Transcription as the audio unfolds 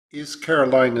Is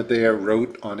Karolina there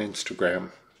wrote on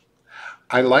Instagram,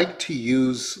 I like to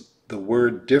use the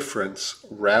word difference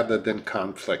rather than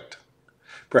conflict.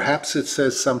 Perhaps it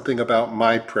says something about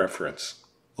my preference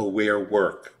or where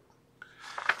work.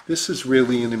 This is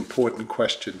really an important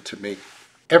question to me.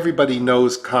 Everybody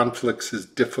knows conflicts is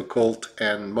difficult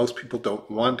and most people don't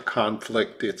want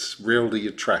conflict. It's rarely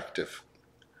attractive.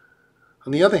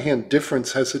 On the other hand,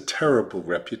 difference has a terrible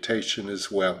reputation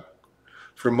as well.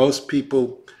 For most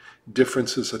people,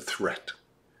 difference is a threat.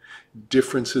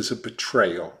 Difference is a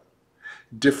betrayal.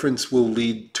 Difference will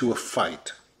lead to a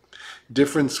fight.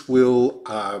 Difference will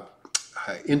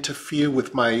interfere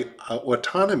with my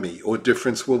autonomy, or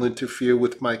difference will interfere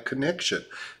with my connection.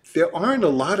 There aren't a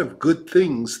lot of good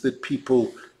things that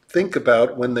people think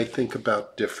about when they think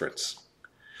about difference.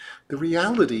 The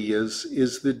reality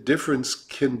is that difference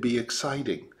can be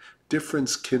exciting.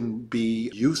 Difference can be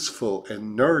useful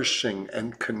and nourishing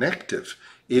and connective.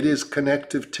 It is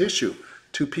connective tissue.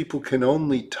 Two people can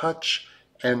only touch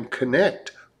and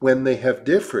connect when they have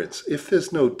difference. If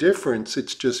there's no difference,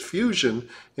 it's just fusion,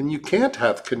 and you can't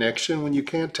have connection when you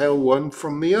can't tell one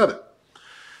from the other.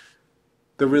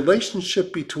 The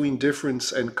relationship between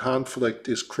difference and conflict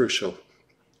is crucial.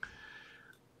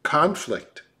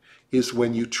 Conflict is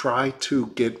when you try to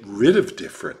get rid of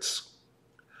difference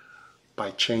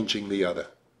by changing the other.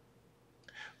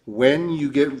 When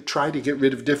you try to get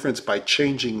rid of difference by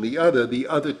changing the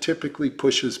other typically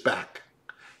pushes back.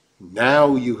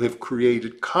 Now you have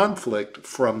created conflict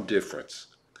from difference.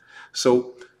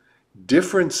 So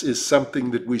difference is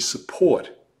something that we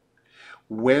support.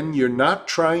 When you're not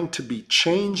trying to be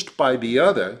changed by the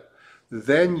other,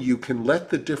 then you can let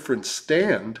the difference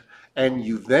stand, and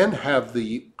you then have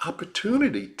the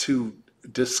opportunity to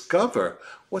discover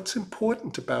what's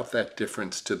important about that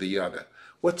difference to the other.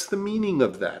 What's the meaning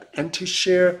of that? And to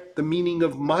share the meaning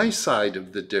of my side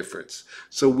of the difference.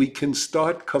 So we can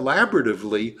start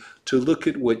collaboratively to look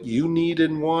at what you need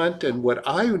and want and what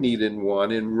I need and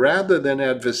want. And rather than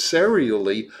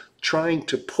adversarially trying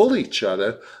to pull each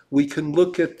other, we can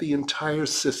look at the entire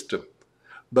system,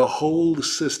 the whole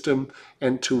system,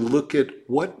 and to look at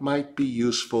what might be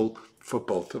useful for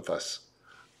both of us.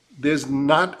 There's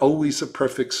not always a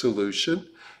perfect solution.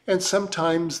 And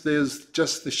sometimes there's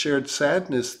just the shared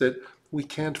sadness that we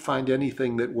can't find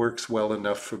anything that works well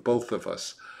enough for both of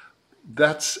us.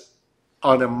 That's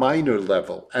on a minor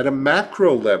level. At a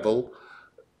macro level,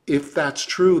 if that's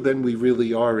true, then we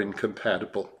really are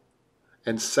incompatible.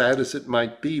 And sad as it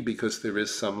might be because there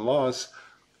is some loss,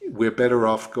 we're better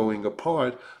off going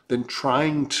apart than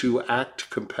trying to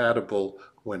act compatible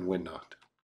when we're not.